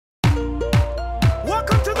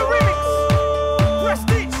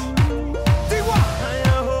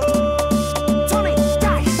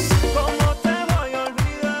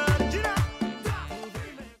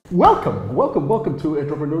Welcome to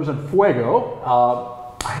Entrepreneurs and Fuego.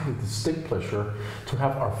 I have the distinct pleasure to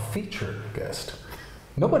have our featured guest.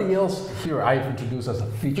 Nobody else here I've introduced as a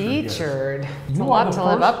featured guest. It's a lot to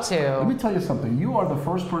live up to. Let me tell you something. You are the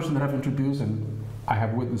first person that I've introduced, and I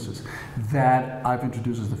have witnesses, that I've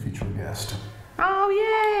introduced as the featured guest. Oh,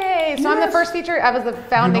 yay! So I'm the first feature. I was the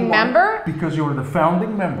founding member. Because you were the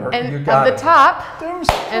founding member. And of the top.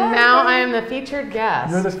 And now right. I am the featured guest.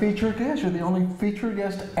 You're the featured guest. You're the only featured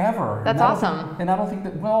guest ever. That's awesome. And I don't think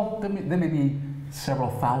that, well, there may be several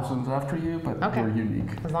thousands after you, but you're unique.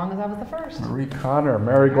 As long as I was the first. Marie Connor,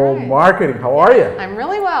 Marigold Marketing. How are you? I'm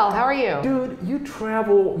really well. How are you? Dude, you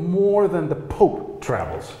travel more than the Pope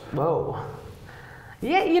travels. Whoa.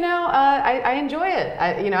 Yeah, I enjoy it.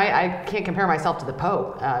 I can't compare myself to the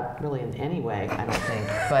Pope, really in any way, I don't think.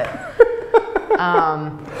 But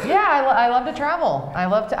I love to travel. I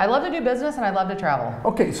love to do business, and I love to travel.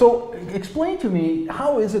 Okay, so explain to me,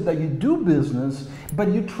 how is it that you do business, but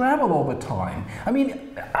you travel all the time? I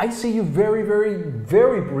mean, I see you very, very,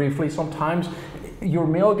 very briefly. Sometimes your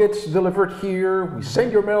mail gets delivered here. We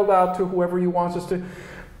send your mail out to whoever you want us to.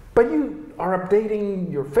 But you are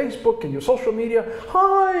updating your Facebook and your social media.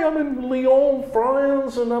 Hi, I'm in Lyon,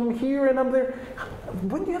 France, and I'm here and I'm there.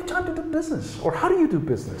 When do you have time to do business? Or how do you do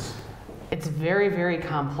business? It's very, very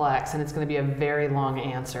complex, and it's going to be a very long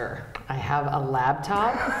answer. I have a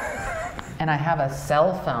laptop, and I have a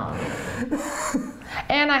cell phone,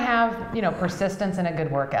 and I have, persistence and a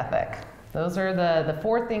good work ethic. Those are the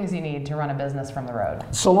four things you need to run a business from the road.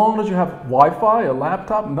 So long as you have Wi-Fi, a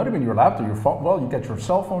laptop, not even your laptop, your phone, well, you get your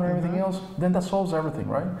cell phone and everything else, then that solves everything,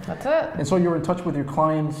 right? That's it. And so you're in touch with your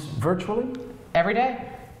clients virtually? Every day.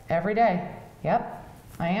 Yep.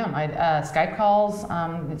 I am. Skype calls,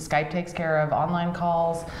 Skype takes care of online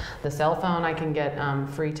calls. The cell phone, I can get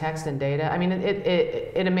free text and data. I mean,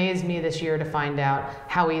 it amazed me this year to find out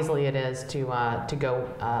how easily it is to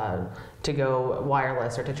go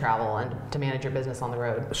wireless or to travel and to manage your business on the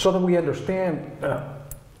road. So that we understand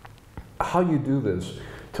how you do this,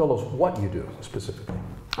 tell us what you do specifically.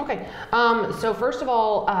 Okay, so first of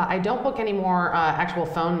all, I don't book any more actual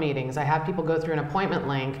phone meetings. I have people go through an appointment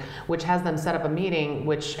link, which has them set up a meeting,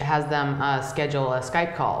 which has them schedule a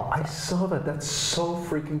Skype call. I saw that. That's so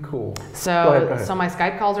freaking cool. So, go ahead. So my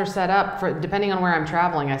Skype calls are set up for, depending on where I'm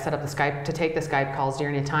traveling, I set up the Skype to take the Skype calls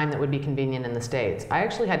during a time that would be convenient in the States. I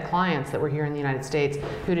actually had clients that were here in the United States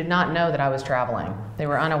who did not know that I was traveling. They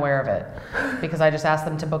were unaware of it because I just asked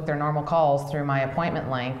them to book their normal calls through my appointment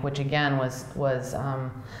link, which again was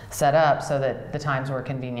set up so that the times were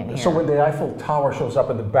convenient here. So when the Eiffel Tower shows up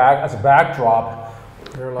in the back as a backdrop,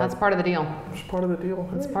 they're like, that's part of the deal. It's part of the deal.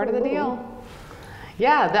 It's part of the deal.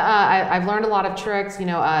 Yeah, I've learned a lot of tricks.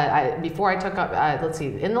 Before I took up, let's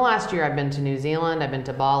see, in the last year I've been to New Zealand, I've been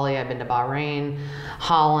to Bali, I've been to Bahrain,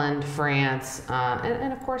 Holland, France,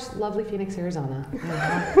 and of course, lovely Phoenix, Arizona.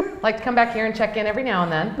 Like to come back here and check in every now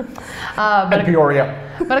and then. And Peoria.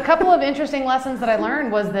 But a couple of interesting lessons that I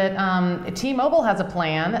learned was that T-Mobile has a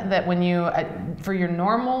plan that when you, for your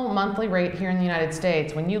normal monthly rate here in the United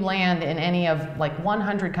States, when you land in any of like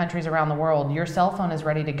 100 countries around the world, your cell phone is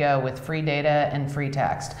ready to go with free data and free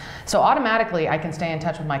text. So automatically I can stay in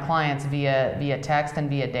touch with my clients via text and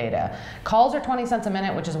via data. Calls are 20 cents a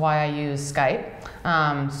minute, which is why I use Skype.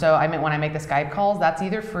 So when I make the Skype calls, that's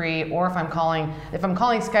either free, or if I'm calling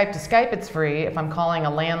Skype to Skype, it's free. If I'm calling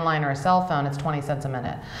a landline or a cell phone, it's 20 cents a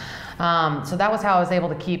minute. So that was how I was able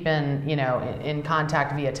to keep in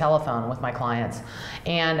contact via telephone with my clients.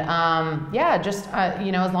 And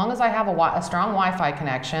as long as I have a strong Wi-Fi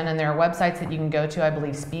connection, and there are websites that you can go to, I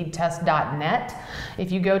believe speedtest.net.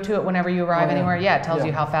 If you go to it whenever you arrive anywhere, it tells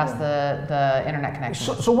you how fast the internet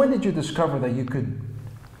connection is. So when did you discover that you could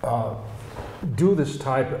do this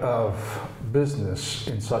type of business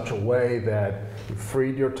in such a way that you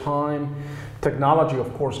freed your time? Technology,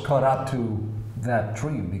 of course, caught up to that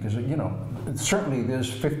dream, because certainly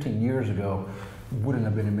this 15 years ago wouldn't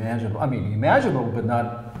have been imaginable. I mean, imaginable, but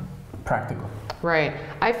not practical. Right.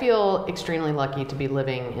 I feel extremely lucky to be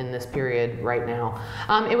living in this period right now.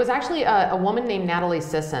 It was actually a woman named Natalie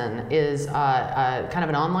Sisson is kind of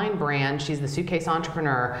an online brand. She's the suitcase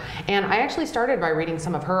entrepreneur. And I actually started by reading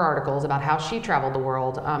some of her articles about how she traveled the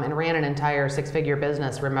world and ran an entire six-figure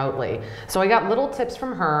business remotely. So I got little tips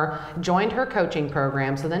from her, joined her coaching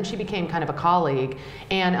program, so then she became kind of a colleague.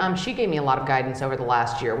 And she gave me a lot of guidance over the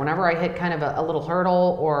last year. Whenever I hit kind of a little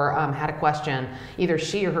hurdle or had a question, either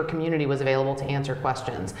she or her community was available to answer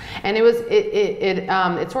questions. And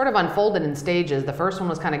it sort of unfolded in stages. The first one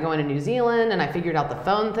was kind of going to New Zealand, and I figured out the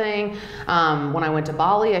phone thing. When I went to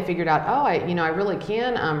Bali, I figured out, I really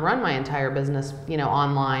can run my entire business,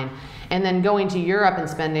 online. And then going to Europe and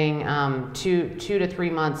spending 2 to 3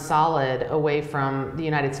 months solid away from the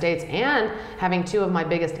United States, and having 2 of my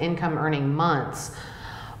biggest income earning months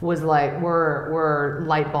was like, were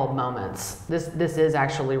light bulb moments. This is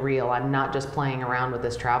actually real. I'm not just playing around with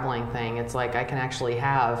this traveling thing. It's like I can actually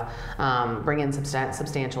bring in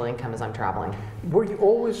substantial income as I'm traveling. Were you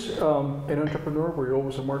always an entrepreneur? Were you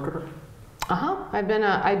always a marketer?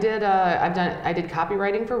 I did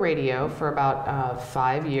copywriting for radio for about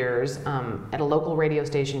 5 years at a local radio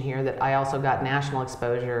station here that I also got national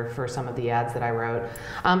exposure for some of the ads that I wrote.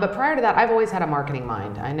 But prior to that, I've always had a marketing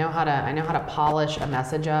mind. I know how to polish a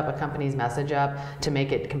message up, a company's message up, to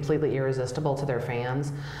make it completely irresistible to their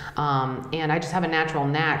fans. And I just have a natural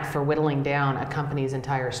knack for whittling down a company's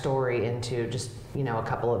entire story into just a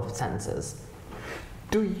couple of sentences.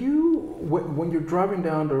 Do you, when you're driving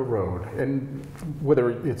down the road, and whether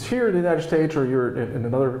it's here in the United States or you're in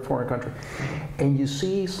another foreign country, and you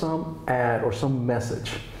see some ad or some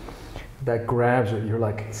message that grabs you, you're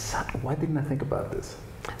like, why didn't I think about this?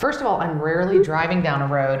 First of all, I'm rarely driving down a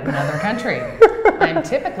road in another country. I'm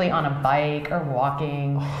typically on a bike or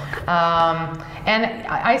walking. And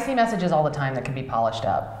I see messages all the time that can be polished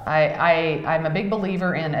up. I'm a big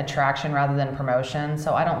believer in attraction rather than promotion,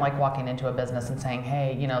 so I don't like walking into a business and saying,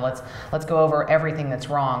 hey, let's go over everything that's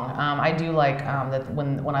wrong. I do like that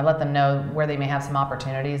when I let them know where they may have some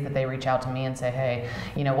opportunities, that they reach out to me and say, hey,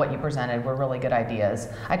 what you presented were really good ideas.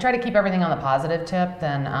 I try to keep everything on the positive tip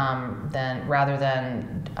than rather than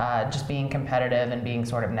just being competitive and being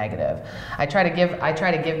sort of negative. I try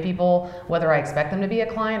to give people, whether I expect them to be a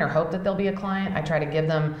client or hope that they'll be a client, I try to give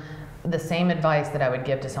them the same advice that I would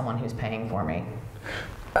give to someone who's paying for me.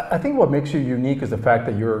 I think what makes you unique is the fact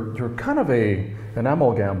that you're kind of an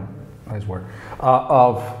amalgam, nice word,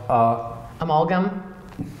 of amalgam.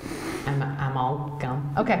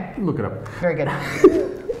 Amalgam. Okay. Look it up. Very good.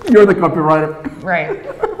 You're the copywriter. Right.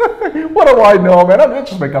 What do I know, man? I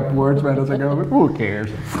just make up words, man, as I go. Who cares?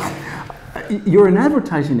 You're an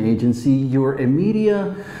advertising agency. You're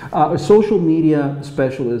a social media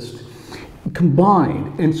specialist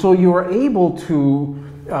combined, and so you're able to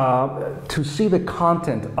see the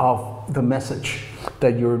content of the message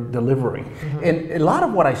that you're delivering. Mm-hmm. And a lot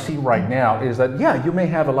of what I see right now is that, you may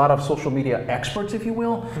have a lot of social media experts, if you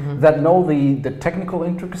will, mm-hmm. that know the technical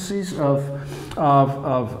intricacies of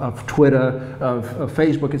Twitter, of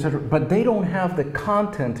Facebook, etc., but they don't have the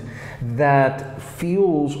content that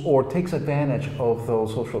fuels or takes advantage of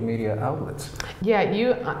those social media outlets. Yeah,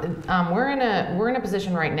 we're in a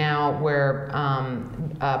position right now where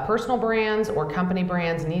personal brands or company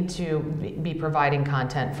brands need to be providing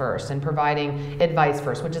content first and providing advice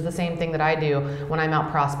first, which is the same thing that I do when I'm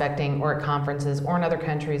out prospecting or at conferences or in other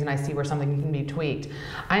countries and I see where something can be tweaked.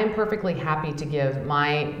 I am perfectly happy to give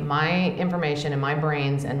my information and my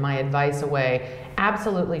brains and my advice away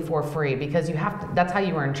absolutely for free, because that's how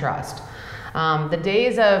you earn trust. The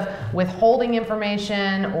days of withholding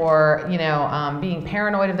information or being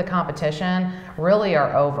paranoid of the competition really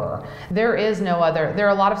are over. There are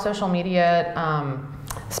a lot of social media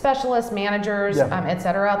specialists, managers, et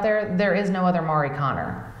cetera out there. There is no other Mari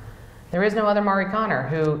Connor. There is no other Mari Connor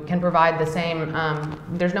who can provide the same,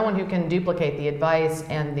 there's no one who can duplicate the advice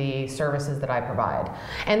and the services that I provide.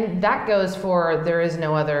 And that goes for, there is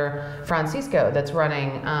no other Francisco that's running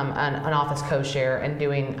an office co-share and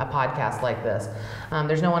doing a podcast like this.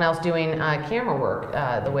 There's no one else doing camera work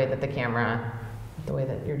the way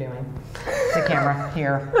that you're doing the camera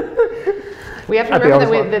here. We have to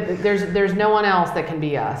remember that there's no one else that can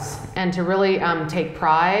be us, and to really take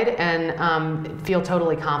pride and feel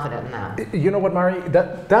totally confident in that. You know what, Mari?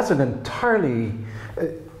 That's an entirely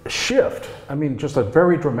shift. I mean, just a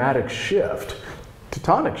very dramatic shift,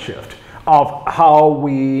 tectonic shift of how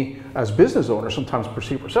we, as business owners, sometimes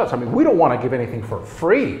perceive ourselves. I mean, we don't want to give anything for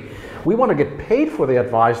free. We want to get paid for the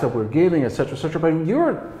advice that we're giving, etc., etc. But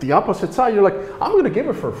you're the opposite side. You're like, I'm going to give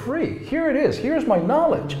it for free. Here it is. Here's my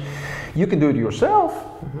knowledge. You can do it yourself,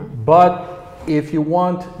 mm-hmm. but if you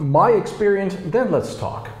want my experience, then let's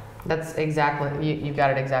talk. That's exactly, you've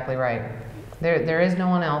got it exactly right. There is no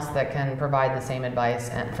one else that can provide the same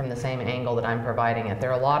advice from the same angle that I'm providing it.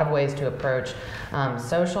 There are a lot of ways to approach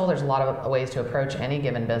social. There's a lot of ways to approach any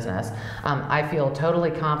given business. I feel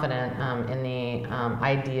totally confident in the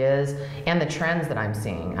ideas and the trends that I'm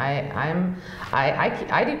seeing.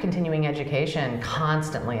 I do continuing education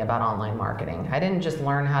constantly about online marketing. I didn't just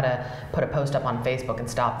learn how to put a post up on Facebook and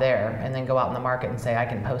stop there and then go out in the market and say, I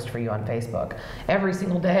can post for you on Facebook. Every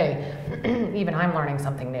single day, even I'm learning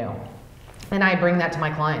something new. And I bring that to my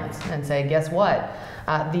clients and say, guess what?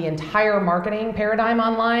 The entire marketing paradigm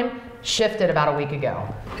online shifted about a week ago.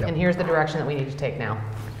 Yep. And here's the direction that we need to take now.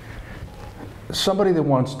 Somebody that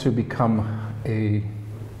wants to become a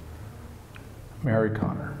Mary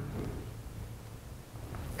Connor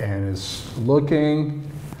and is looking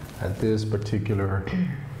at this particular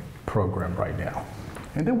program right now,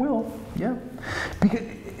 and they will, yeah.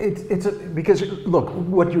 Because look,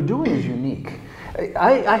 what you're doing is unique.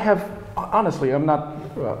 I have, honestly, I'm not,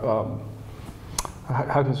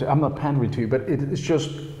 how can I say, I'm not pandering to you, but it's just,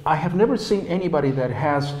 I have never seen anybody that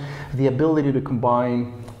has the ability to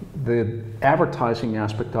combine the advertising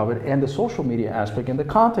aspect of it and the social media aspect and the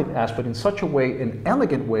content aspect in such a way, an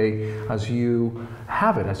elegant way, as you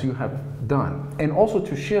have it, as you have done. And also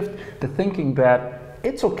to shift the thinking that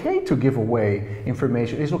it's okay to give away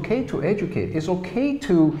information, it's okay to educate, it's okay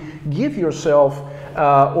to give yourself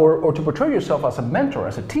or to portray yourself as a mentor,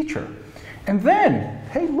 as a teacher. And then,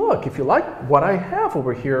 hey, look, if you like what I have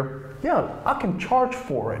over here, yeah, I can charge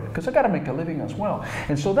for it because I got to make a living as well.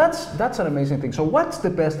 And so that's an amazing thing. So what's the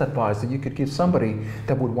best advice that you could give somebody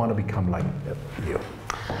that would want to become like you?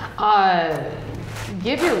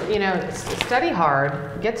 Study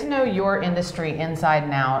hard, get to know your industry inside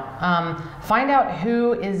and out, find out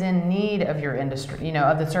who is in need of your industry,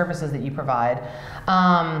 of the services that you provide.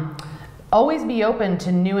 Always be open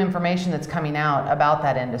to new information that's coming out about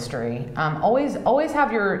that industry. Always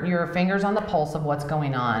have your fingers on the pulse of what's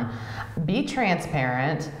going on. Be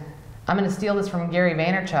transparent. I'm going to steal this from Gary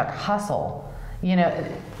Vaynerchuk. Hustle.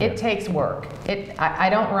 It takes work. I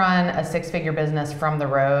don't run a six-figure business from the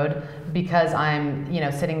road because I'm,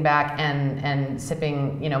 sitting back and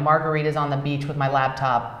sipping, margaritas on the beach with my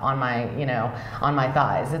laptop on my, on my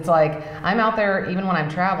thighs. It's like I'm out there, even when I'm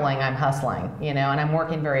traveling, I'm hustling, and I'm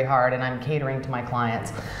working very hard and I'm catering to my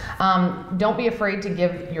clients. Don't be afraid to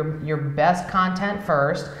give your best content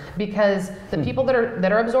first, because the people that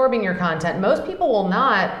are absorbing your content, most people will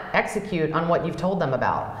not execute on what you've told them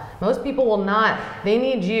about. Most people will not. They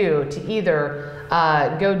need you to either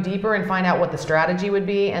go deeper and find out what the strategy would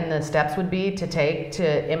be and the steps would be to take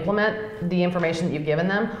to implement the information that you've given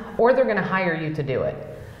them, or they're going to hire you to do it.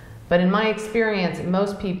 But in my experience,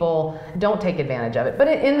 most people don't take advantage of it. But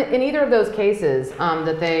in either of those cases,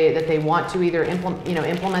 that they want to either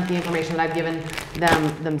implement the information that I've given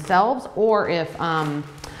them themselves, or if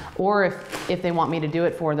they want me to do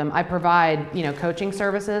it for them, I provide coaching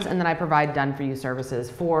services, and then I provide done-for-you services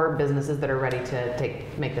for businesses that are ready to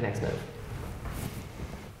make the next move.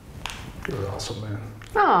 You're awesome, man.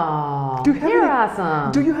 Oh, you're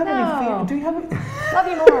awesome. Do you have any fears? Do you have Love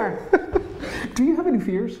you more. Do you have any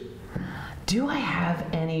fears? Do I have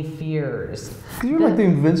any fears? You're like the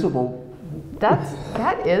invincible.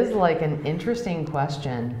 That is like an interesting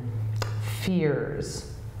question.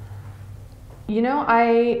 Fears. I'm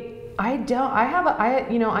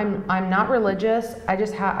not religious.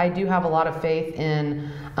 I do have a lot of faith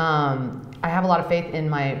in. I have a lot of faith in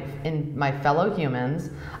my fellow humans.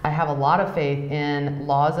 I have a lot of faith in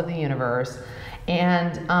laws of the universe,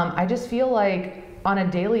 and I just feel like on a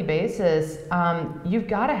daily basis, you've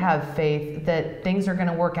got to have faith that things are going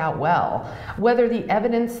to work out well, whether the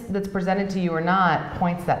evidence that's presented to you or not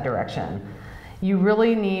points that direction. You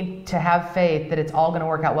really need to have faith that it's all going to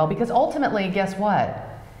work out well, because ultimately, guess what?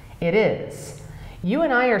 It is. You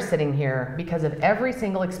and I are sitting here because of every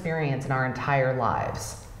single experience in our entire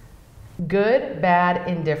lives. Good, bad,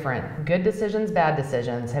 indifferent, good decisions, bad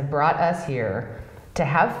decisions have brought us here to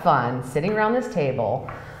have fun, sitting around this table,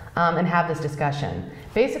 and have this discussion.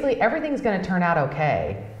 Basically, everything's going to turn out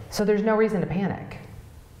okay, so there's no reason to panic.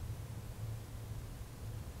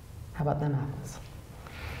 How about them apples?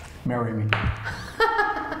 Marry me.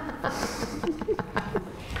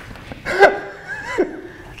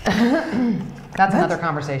 That's another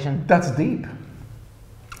conversation. That's deep.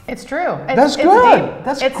 It's true. That's good. Deep.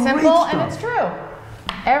 That's it's great simple stuff. and it's true.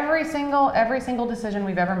 Every single decision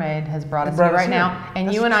we've ever made has brought us here right now, and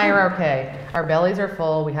That's you and I true. are okay. Our bellies are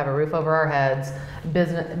full. We have a roof over our heads.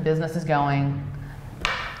 Business is going.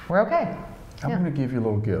 We're okay. I'm going to give you a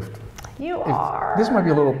little gift. You are. This might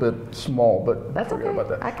be a little bit small, but That's forget okay. about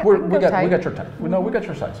that. I can We go tight. got your time. No, we got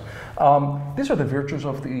your size. These are the virtues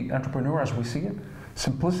of the entrepreneur as we see it: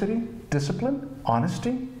 simplicity, discipline,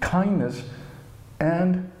 honesty, kindness,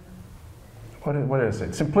 and what is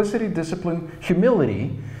it? Simplicity, discipline,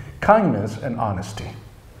 humility, kindness, and honesty.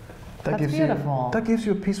 That's beautiful. That gives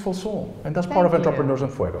you a peaceful soul, and that's part of Thank you. Entrepreneurs in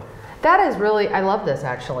Fuego. That is really, I love this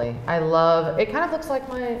actually. I love, it kind of looks like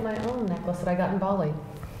my own necklace that I got in Bali.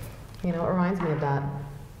 You know, it reminds me of that.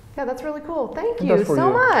 Yeah, that's really cool. Thank And you that's for so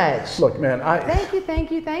you. much. Look, man, Thank you, thank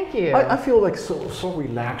you, thank you. I feel like so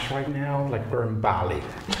relaxed right now, like we're in Bali.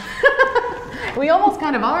 We almost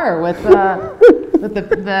kind of are with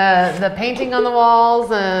the painting on the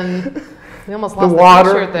walls, and we almost The lost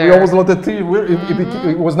water, the t-shirt there. we almost let the tea.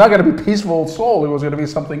 It was not going to be peaceful soul. It was going to be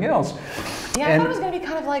something else. Yeah, I thought it was going to be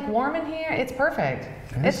kind of like warm in here. It's perfect.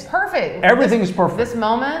 It's perfect. Everything is perfect. This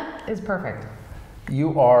moment is perfect.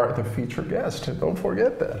 You are the featured guest. Don't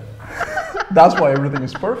forget that. That's why everything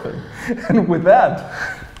is perfect. And with that,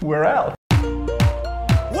 we're out.